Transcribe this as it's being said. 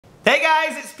Hey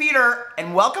guys, it's Peter,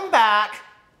 and welcome back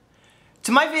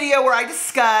to my video where I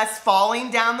discuss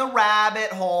falling down the rabbit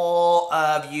hole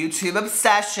of YouTube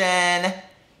obsession.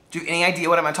 Do you have any idea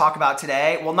what I'm going to talk about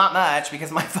today? Well, not much, because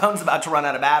my phone's about to run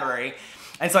out of battery.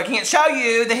 And so I can't show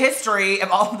you the history of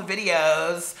all of the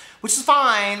videos, which is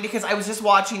fine, because I was just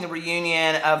watching the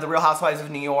reunion of The Real Housewives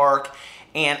of New York,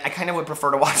 and I kind of would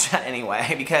prefer to watch that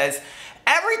anyway, because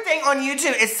everything on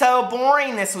YouTube is so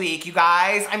boring this week, you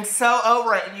guys. I'm so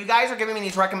over it. And you guys are giving me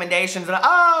these recommendations, and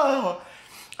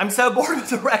I'm so bored with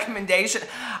the recommendation.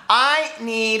 I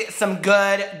need some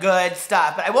good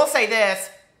stuff. But I will say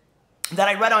this, that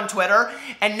I read on Twitter,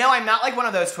 and no, I'm not like one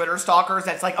of those Twitter stalkers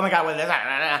that's like, oh my god, what is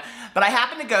this? But I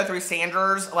happened to go through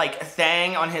Sanders'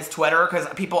 thing on his Twitter, because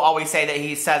people always say that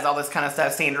he says all this kind of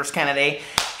stuff, Sanders Kennedy.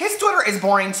 His Twitter is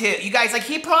boring too. You guys,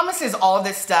 he promises all of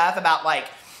this stuff about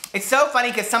it's so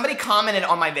funny because somebody commented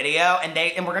on my video, and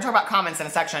we're gonna talk about comments in a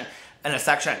second.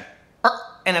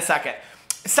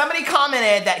 Somebody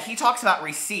commented that he talks about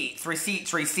receipts.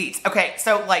 Okay,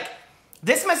 so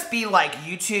this must be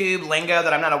YouTube lingo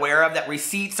that I'm not aware of, that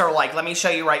receipts are let me show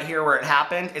you right here where it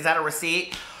happened. Is that a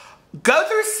receipt? Go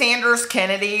through Sanders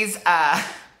Kennedy's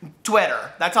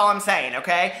Twitter. That's all I'm saying,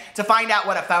 okay? To find out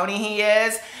what a phony he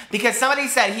is. Because somebody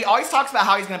said he always talks about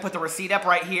how he's gonna put the receipt up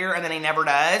right here, and then he never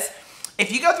does.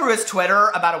 If you go through his Twitter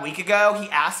about a week ago, he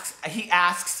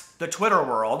asks the Twitter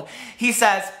world, he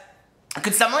says,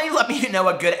 could somebody let me know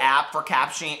a good app for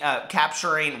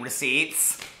capturing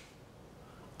receipts?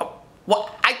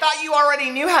 Well, I thought you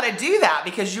already knew how to do that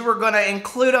because you were going to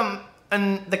include them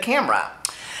in the camera.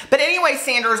 But anyway,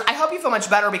 Sanders, I hope you feel much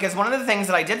better, because one of the things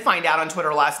that I did find out on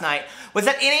Twitter last night was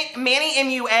that Manny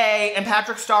MUA and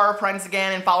Patrick Starr are friends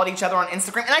again and followed each other on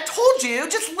Instagram. And I told you,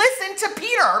 just listen to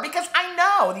Peter, because I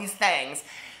know these things.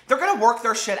 They're going to work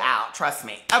their shit out, trust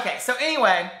me. Okay, so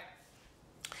anyway,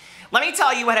 let me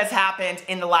tell you what has happened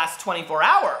in the last 24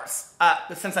 hours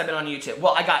since I've been on YouTube.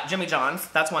 Well, I got Jimmy John's.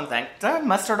 That's one thing. Did I have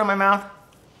mustard on my mouth?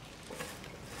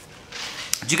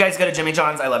 Did you guys go to Jimmy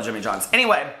John's? I love Jimmy John's.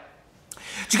 Anyway,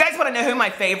 do you guys want to know who my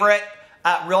favorite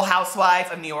Real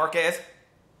Housewife of New York is?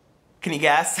 Can you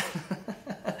guess?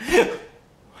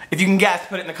 If you can guess,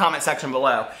 put it in the comment section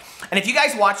below. And if you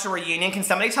guys watched the reunion, can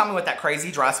somebody tell me what that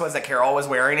crazy dress was that Carol was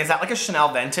wearing? Is that like a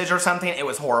Chanel vintage or something? It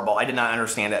was horrible. I did not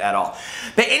understand it at all.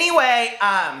 But anyway,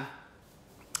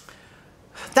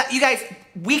 you guys,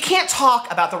 we can't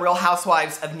talk about the Real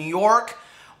Housewives of New York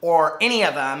or any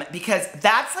of them, because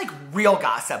that's real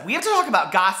gossip. We have to talk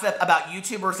about gossip about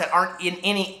YouTubers that aren't in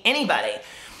anybody.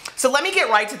 So let me get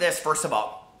right to this first of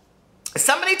all.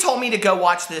 Somebody told me to go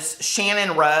watch this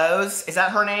Shannon Rose. Is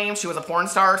that her name? She was a porn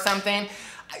star or something.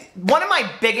 One of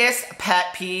my biggest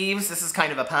pet peeves, this is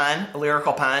kind of a pun, a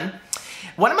lyrical pun.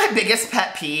 One of my biggest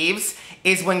pet peeves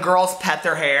is when girls pet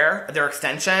their hair, their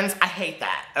extensions. I hate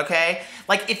that, okay?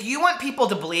 If you want people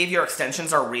to believe your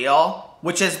extensions are real,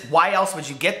 which is why else would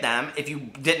you get them if you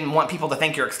didn't want people to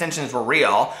think your extensions were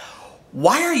real,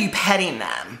 why are you petting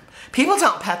them? People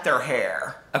don't pet their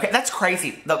hair. Okay, that's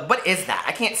crazy. What is that?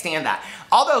 I can't stand that.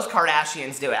 All those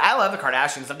Kardashians do it. I love the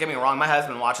Kardashians. Don't get me wrong. My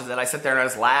husband watches it. I sit there and I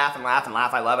just laugh and laugh and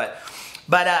laugh. I love it.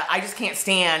 But I just can't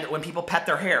stand when people pet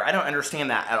their hair. I don't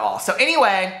understand that at all. So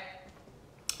anyway,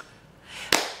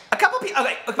 a couple people,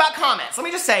 okay, about comments. Let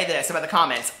me just say this about the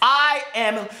comments. I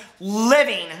am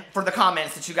living for the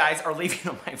comments that you guys are leaving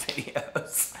on my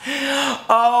videos.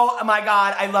 Oh my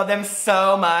god, I love them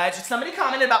so much. Somebody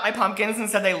commented about my pumpkins and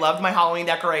said they loved my Halloween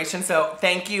decoration, so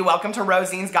thank you. Welcome to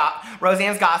Roseanne's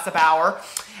Gossip Hour.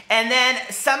 And then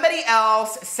somebody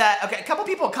else said, okay, a couple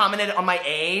people commented on my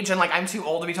age, and I'm too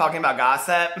old to be talking about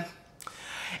gossip.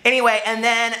 Anyway, and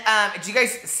then, do you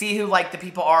guys see who, the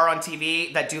people are on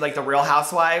TV that do, the Real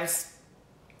Housewives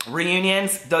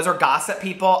reunions? Those are gossip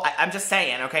people. I'm just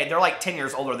saying, okay? They're, 10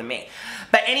 years older than me.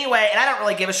 But anyway, and I don't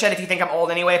really give a shit if you think I'm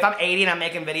old anyway. If I'm 80 and I'm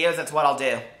making videos, that's what I'll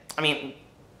do. I mean,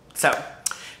 so,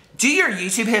 do your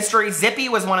YouTube history. Zippy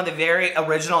was one of the very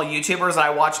original YouTubers that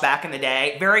I watched back in the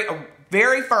day.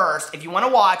 Very first, if you want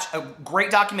to watch a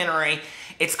great documentary,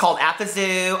 it's called At the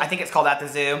Zoo. I think it's called At the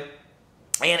Zoo.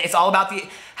 And it's all about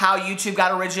how YouTube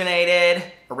got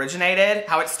originated,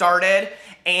 how it started,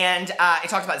 and it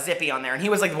talks about Zippy on there. And he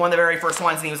was one of the very first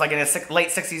ones, and he was in his late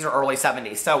 60s or early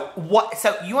 70s. So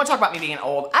you want to talk about me being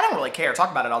old? I don't really care. Talk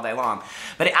about it all day long.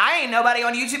 But I ain't nobody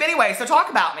on YouTube anyway, so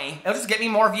talk about me. It'll just get me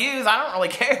more views. I don't really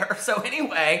care. So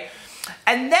anyway,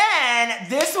 and then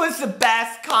this was the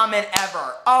best comment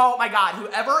ever. Oh my god,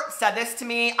 whoever said this to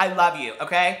me, I love you,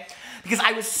 okay? Because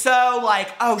I was so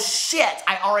oh shit,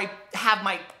 I already have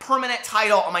my permanent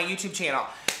title on my YouTube channel,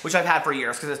 which I've had for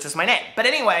years because it's just my name. But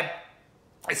anyway,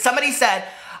 somebody said,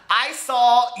 I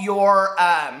saw your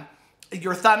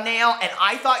thumbnail, and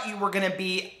I thought you were gonna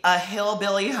be a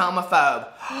hillbilly homophobe.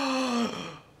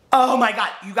 Oh my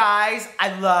God, you guys,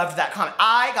 I loved that comment.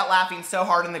 I got laughing so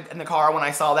hard in the car when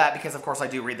I saw that because, of course, I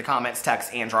do read the comments,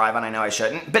 text, and drive, and I know I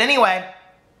shouldn't. But anyway,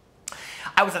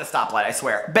 I was at a stoplight, I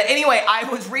swear. But anyway, I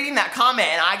was reading that comment,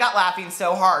 and I got laughing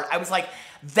so hard. I was like,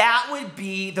 that would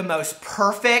be the most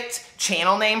perfect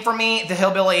channel name for me, the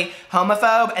hillbilly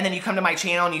homophobe, and then you come to my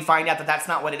channel and you find out that that's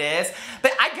not what it is.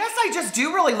 But I guess I just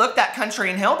do really look that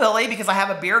country and hillbilly because I have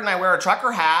a beard and I wear a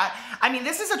trucker hat. I mean,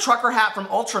 this is a trucker hat from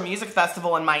Ultra Music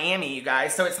Festival in Miami, you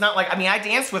guys, so it's not like, I mean, I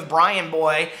danced with Brian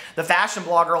Boy, the fashion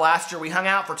blogger, last year. We hung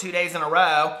out for 2 days in a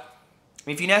row.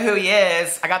 If you know who he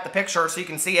is, I got the picture so you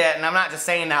can see it, and I'm not just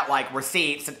saying that like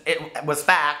receipts. It was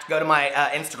fact. Go to my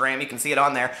Instagram. You can see it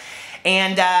on there.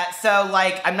 And so,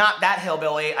 like, I'm not that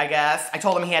hillbilly, I guess. I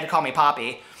told him he had to call me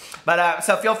Poppy. But,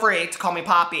 so feel free to call me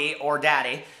Poppy or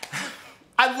Daddy.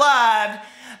 I loved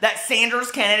that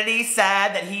Sanders Kennedy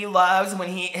said that he loves when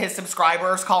his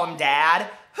subscribers call him Dad.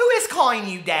 Who is calling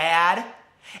you Dad?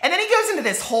 And then he goes into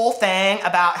this whole thing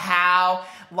about how,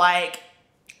 like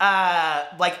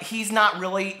he's not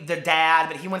really the dad,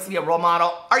 but he wants to be a role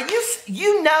model.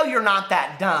 You know you're not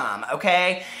that dumb,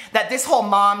 okay? That this whole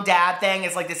mom-dad thing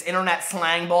is like this internet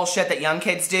slang bullshit that young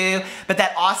kids do, but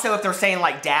that also if they're saying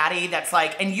like daddy, that's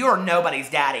like, and you're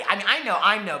nobody's daddy. I mean, I know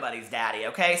I'm nobody's daddy,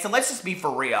 okay? So let's just be for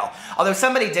real. Although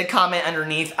somebody did comment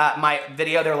underneath my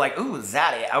video, they're like, ooh,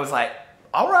 zaddy. I was like,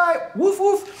 all right, woof,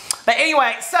 woof. But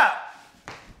anyway, so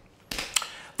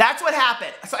that's what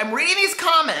happened. So I'm reading these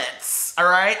comments. All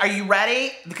right, are you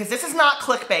ready? Because this is not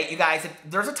clickbait, you guys. If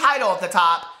there's a title at the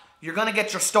top, you're gonna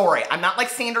get your story. I'm not like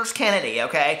Sanders Kennedy,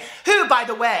 okay? Who, by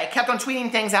the way, kept on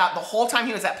tweeting things out the whole time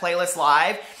he was at Playlist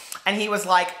Live, and he was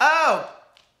like, oh,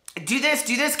 do this,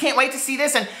 can't wait to see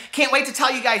this, and can't wait to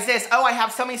tell you guys this. Oh, I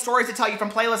have so many stories to tell you from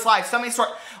Playlist Live, so many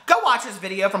stories. Go watch this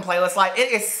video from Playlist Live.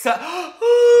 It is so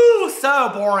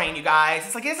boring, you guys.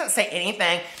 It's like, he doesn't say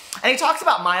anything. And he talks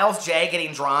about Miles J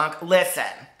getting drunk. Listen.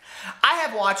 I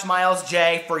have watched Miles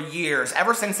J for years,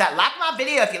 ever since that like my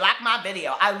video if you like my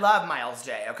video. I love Miles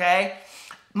J, okay?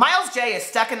 Miles J is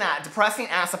stuck in that depressing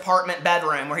ass apartment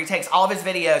bedroom where he takes all of his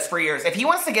videos for years. If he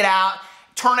wants to get out,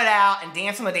 turn it out, and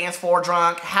dance on the dance floor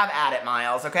drunk, have at it,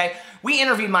 Miles, okay? We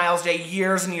interviewed Miles J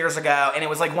years and years ago, and it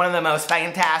was like one of the most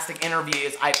fantastic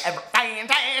interviews I've ever...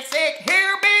 Fantastic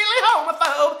hillbilly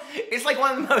homophobe. It's like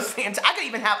one of the most fantastic... I could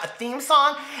even have a theme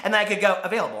song, and then I could go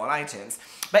available on iTunes.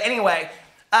 But anyway...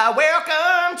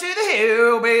 welcome to the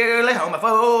hillbilly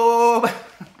homophobe.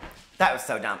 That was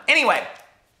so dumb. Anyway,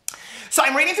 so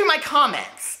I'm reading through my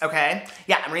comments, okay?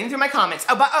 Yeah, I'm reading through my comments.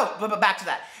 But back to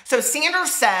that. So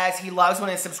Sanders says he loves when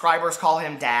his subscribers call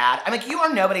him Dad. I'm like, you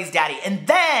are nobody's daddy. And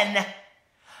then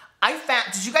I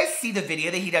found, did you guys see the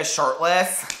video that he does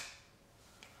shirtless?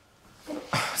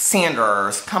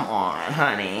 Sanders, come on,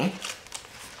 honey.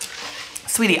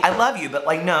 Sweetie, I love you, but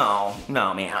like, no,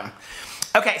 ma'am.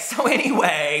 Okay, so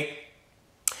anyway,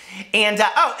 and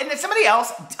and then somebody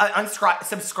else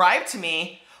subscribed to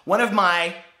me. One of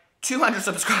my 200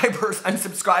 subscribers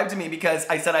unsubscribed to me because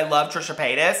I said I love Trisha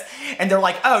Paytas, and they're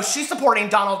like, oh, she's supporting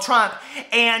Donald Trump,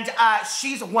 and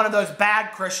she's one of those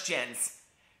bad Christians.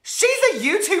 She's a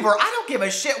YouTuber. I don't give a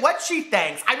shit what she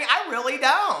thinks. I mean, I really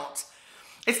don't.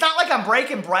 It's not like I'm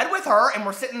breaking bread with her, and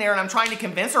we're sitting there and I'm trying to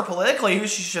convince her politically who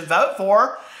she should vote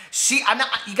for. You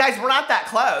guys, we're not that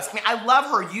close. I mean, I love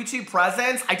her YouTube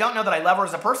presence. I don't know that I love her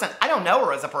as a person. I don't know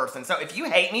her as a person. So if you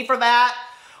hate me for that,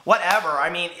 whatever. I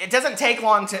mean, it doesn't take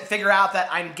long to figure out that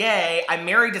I'm gay. I'm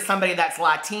married to somebody that's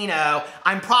Latino.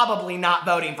 I'm probably not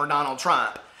voting for Donald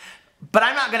Trump. But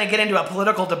I'm not going to get into a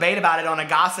political debate about it on a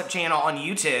gossip channel on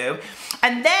YouTube.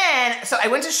 And then, so I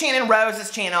went to Shannon Rose's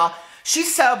channel.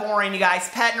 She's so boring, you guys,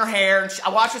 petting her hair. And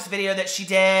I watched this video that she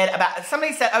did about,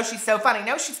 somebody said, oh, she's so funny.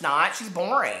 No, she's not. She's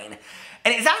boring.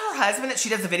 And is that her husband that she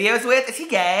does the videos with? Is he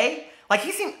gay? Like,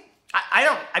 he seemed,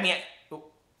 I mean,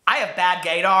 I have bad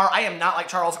gaydar. I am not like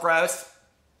Charles Gross.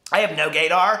 I have no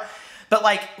gaydar. But,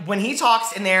 like, when he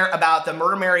talks in there about the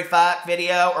Murder, Marry, Fuck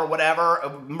video or whatever,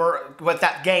 what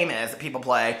that game is that people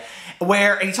play,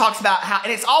 where he talks about how, and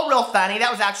it's all real funny.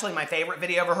 That was actually my favorite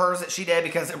video of hers that she did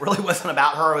because it really wasn't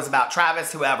about her. It was about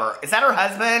Travis, whoever. Is that her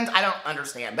husband? I don't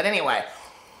understand. But anyway,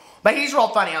 but he's real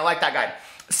funny. I like that guy.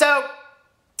 So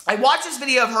I watched this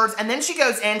video of hers, and then she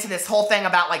goes into this whole thing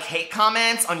about, like, hate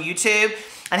comments on YouTube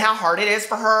and how hard it is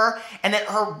for her. And then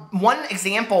her one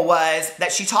example was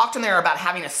that she talked in there about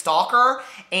having a stalker,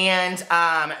 and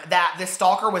that this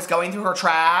stalker was going through her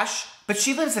trash. but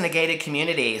she lives in a gated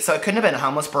community, so it couldn't have been a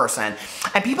homeless person.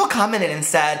 And people commented and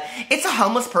said, it's a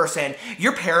homeless person.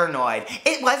 You're paranoid.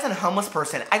 It wasn't a homeless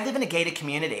person. I live in a gated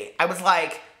community. I was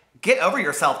like, get over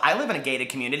yourself. I live in a gated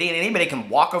community and anybody can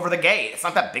walk over the gate. It's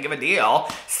not that big of a deal.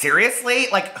 Seriously?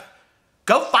 Like,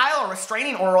 go file a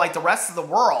restraining order like the rest of the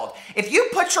world. If you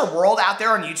put your world out there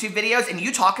on YouTube videos and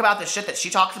you talk about the shit that she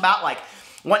talks about, like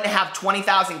wanting to have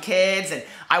 20,000 kids and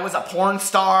I was a porn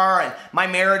star and my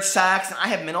marriage sucks and I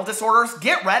have mental disorders,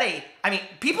 get ready. I mean,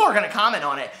 people are going to comment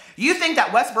on it. You think that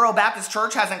Westboro Baptist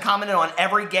Church hasn't commented on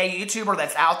every gay YouTuber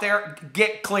that's out there?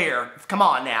 Get clear. Come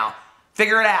on now.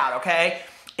 Figure it out, okay?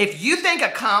 If you think a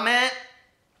comment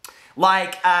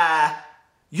like,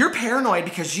 you're paranoid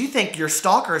because you think your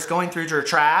stalker is going through your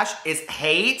trash is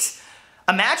hate,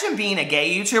 imagine being a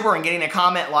gay YouTuber and getting a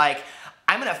comment like,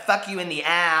 I'm gonna fuck you in the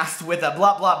ass with a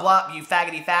blah, blah, blah, you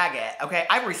faggoty faggot, okay?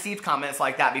 I've received comments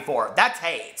like that before. That's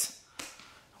hate.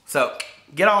 So,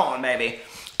 get on, baby.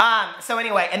 So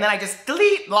anyway, and then I just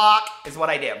delete, block, is what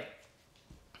I do.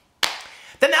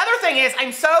 Then the other thing is,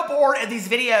 I'm so bored of these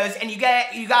videos, and you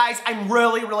guys, I'm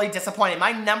really, really disappointed.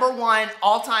 My #1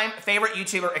 all-time favorite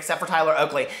YouTuber, except for Tyler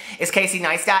Oakley, is Casey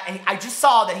Neistat, and I just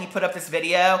saw that he put up this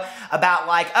video about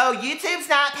like, oh, YouTube's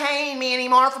not paying me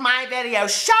anymore for my video.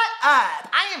 Shut up!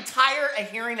 I am tired of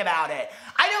hearing about it.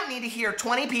 I don't need to hear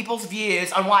 20 people's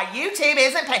views on why YouTube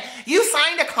isn't paying. You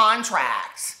signed a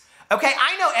contract. Okay,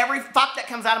 I know every fuck that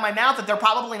comes out of my mouth that they're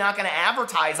probably not going to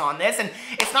advertise on this, and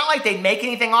it's not like they make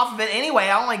anything off of it anyway.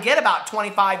 I only get about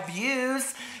 25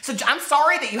 views. So I'm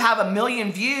sorry that you have 1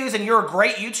 million views and you're a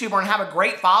great YouTuber and have a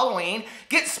great following.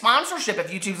 Get sponsorship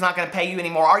if YouTube's not going to pay you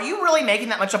anymore. Are you really making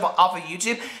that much off of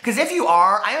YouTube? Because if you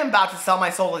are, I am about to sell my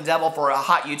soul to the devil for a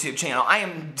hot YouTube channel. I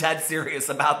am dead serious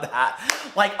about that.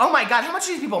 Like, oh my God, how much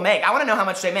do these people make? I want to know how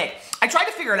much they make. I tried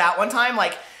to figure it out one time,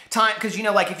 like, because you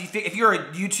know, like if you're a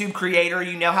YouTube creator,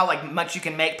 you know how like much you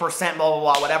can make percent, blah,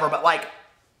 blah, blah, whatever. But like,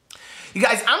 you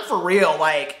guys, I'm for real,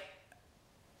 like,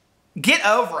 get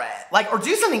over it. Like, or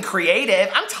do something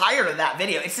creative. I'm tired of that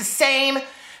video. It's the same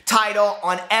title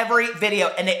on every video,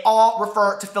 and they all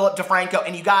refer to Philip DeFranco.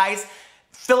 And you guys,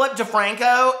 Philip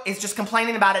DeFranco is just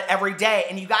complaining about it every day,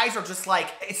 and you guys are just like,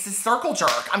 it's a circle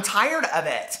jerk. I'm tired of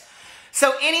it.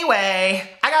 So anyway,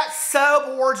 I got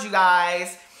so bored, you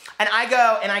guys. And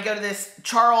I go to this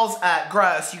Charles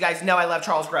Gross. You guys know I love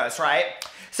Charles Gross, right?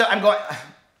 So I'm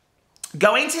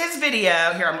going to his video.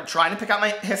 Here, I'm trying to pick out my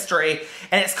history.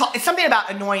 And it's something about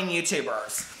annoying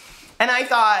YouTubers. And I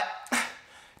thought,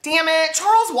 damn it,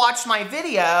 Charles watched my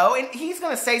video, and he's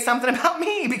going to say something about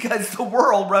me because the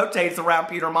world rotates around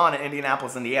Peter Mon in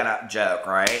Indianapolis, Indiana. Joke,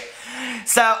 right?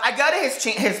 So I go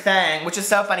to his thing, which is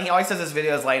so funny. He always says his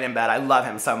videos laying in bed. I love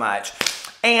him so much.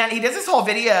 And he does this whole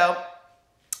video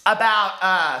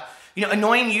about, you know,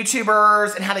 annoying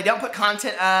YouTubers and how they don't put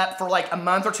content up for like a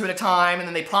month or two at a time, and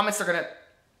then they promise they're going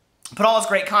to put all this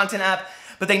great content up,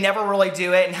 but they never really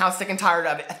do it, and how sick and tired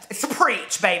of it. It's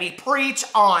preach, baby. Preach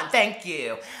on. Thank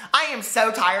you. I am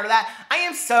so tired of that. I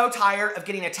am so tired of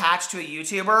getting attached to a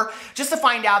YouTuber just to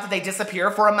find out that they disappear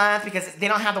for a month because they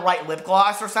don't have the right lip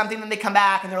gloss or something. Then they come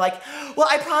back and they're like, well,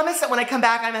 I promise that when I come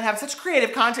back, I'm going to have such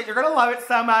creative content. You're going to love it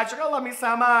so much. You're going to love me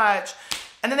so much.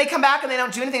 And then they come back and they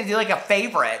don't do anything. They do like a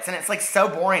favorites, and it's like so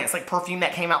boring. It's like perfume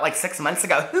that came out like 6 months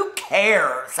ago. Who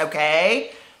cares,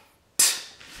 okay?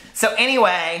 So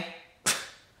anyway,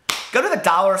 go to the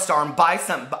dollar store and buy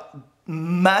some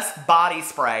Musk body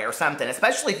spray or something,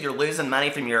 especially if you're losing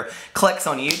money from your clicks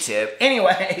on YouTube.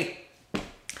 Anyway,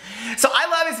 so I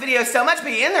love his videos so much, but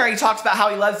in there he talks about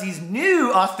how he loves these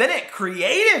new, authentic,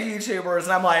 creative YouTubers,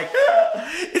 and I'm like,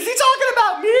 is he talking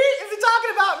about me? Is he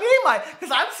talking about me?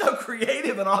 Because I'm so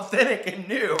creative and authentic and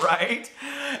new, right?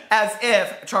 As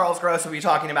if Charles Gross would be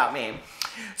talking about me.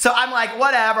 So I'm like,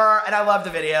 whatever, and I love the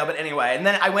video, but anyway. And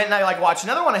then I went and I like watched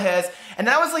another one of his, and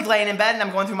then I was like laying in bed and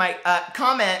I'm going through my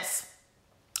comments,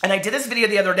 and I did this video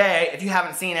the other day. If you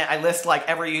haven't seen it, I list like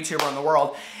every YouTuber in the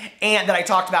world and that I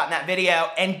talked about in that video,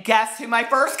 and guess who my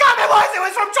first comment was? It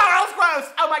was from Charles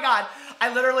Gross. Oh my God.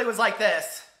 I literally was like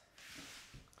this.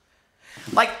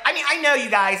 Like, I mean, I know you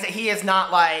guys that he is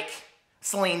not like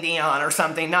Celine Dion or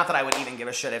something. Not that I would even give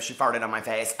a shit if she farted on my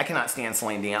face. I cannot stand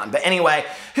Celine Dion. But anyway,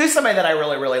 who's somebody that I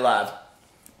really, really love?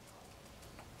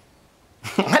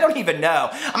 I don't even know.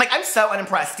 I'm like, I'm so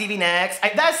unimpressed. Stevie Nicks.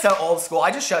 That's so old school.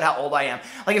 I just showed how old I am.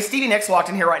 Like, if Stevie Nicks walked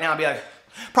in here right now, I'd be like,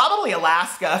 probably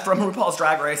Alaska from RuPaul's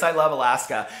Drag Race. I love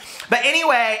Alaska. But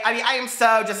anyway, I mean, I am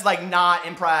so just like not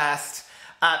impressed.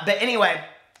 But anyway,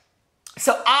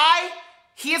 so I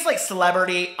he is like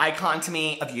celebrity icon to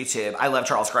me of YouTube. I love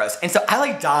Charles Gross. And so I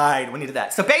like died when he did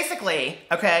that. So basically,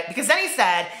 okay, because then he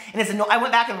said, and I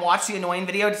went back and watched the annoying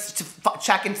video just to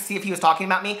check and see if he was talking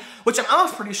about me, which I'm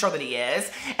almost pretty sure that he is.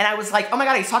 And I was like, oh my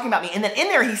God, he's talking about me. And then in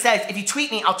there he says, if you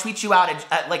tweet me, I'll tweet you out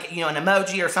like, you know, an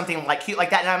emoji or something like cute like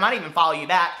that. And I might even follow you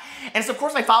back. And so of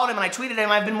course I followed him and I tweeted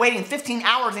him. I've been waiting 15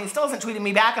 hours and he still hasn't tweeted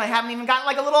me back, and I haven't even gotten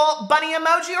like a little bunny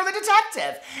emoji or the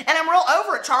detective. And I'm real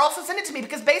over it, Charles, so send it to me,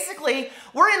 because basically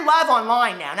we're in love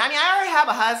online now. Now, I mean, I already have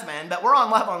a husband, but we're on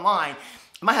love online.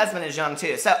 My husband is young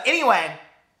too. So anyway,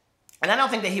 and I don't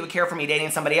think that he would care for me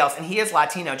dating somebody else, and he is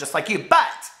Latino just like you,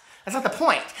 but that's not the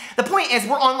point. The point is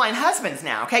we're online husbands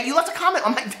now, okay? You left a comment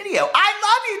on my video. I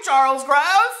love you, Charles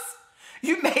Gross.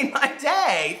 You made my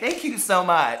day. Thank you so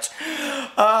much.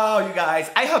 Oh, you guys,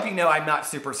 I hope you know I'm not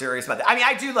super serious about that. I mean,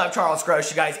 I do love Charles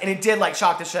Gross, you guys, and it did like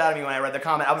shock the shit out of me when I read the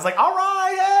comment. I was like, all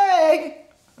right,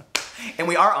 hey. And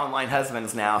we are online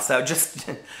husbands now, so just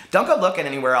don't go looking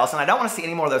anywhere else, and I don't want to see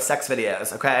any more of those sex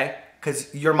videos, okay?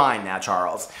 Because you're mine now,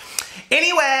 Charles.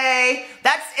 Anyway,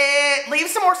 that's it. Leave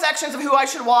some more sections of who I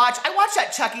should watch. I watched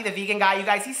that Chucky the vegan guy, you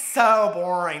guys. He's so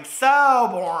boring, so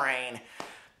boring.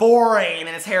 Boring, and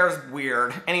his hair is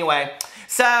weird. Anyway,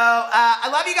 so I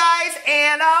love you guys,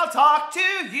 and I'll talk to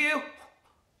you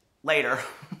later.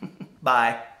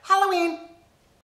 Bye. Halloween.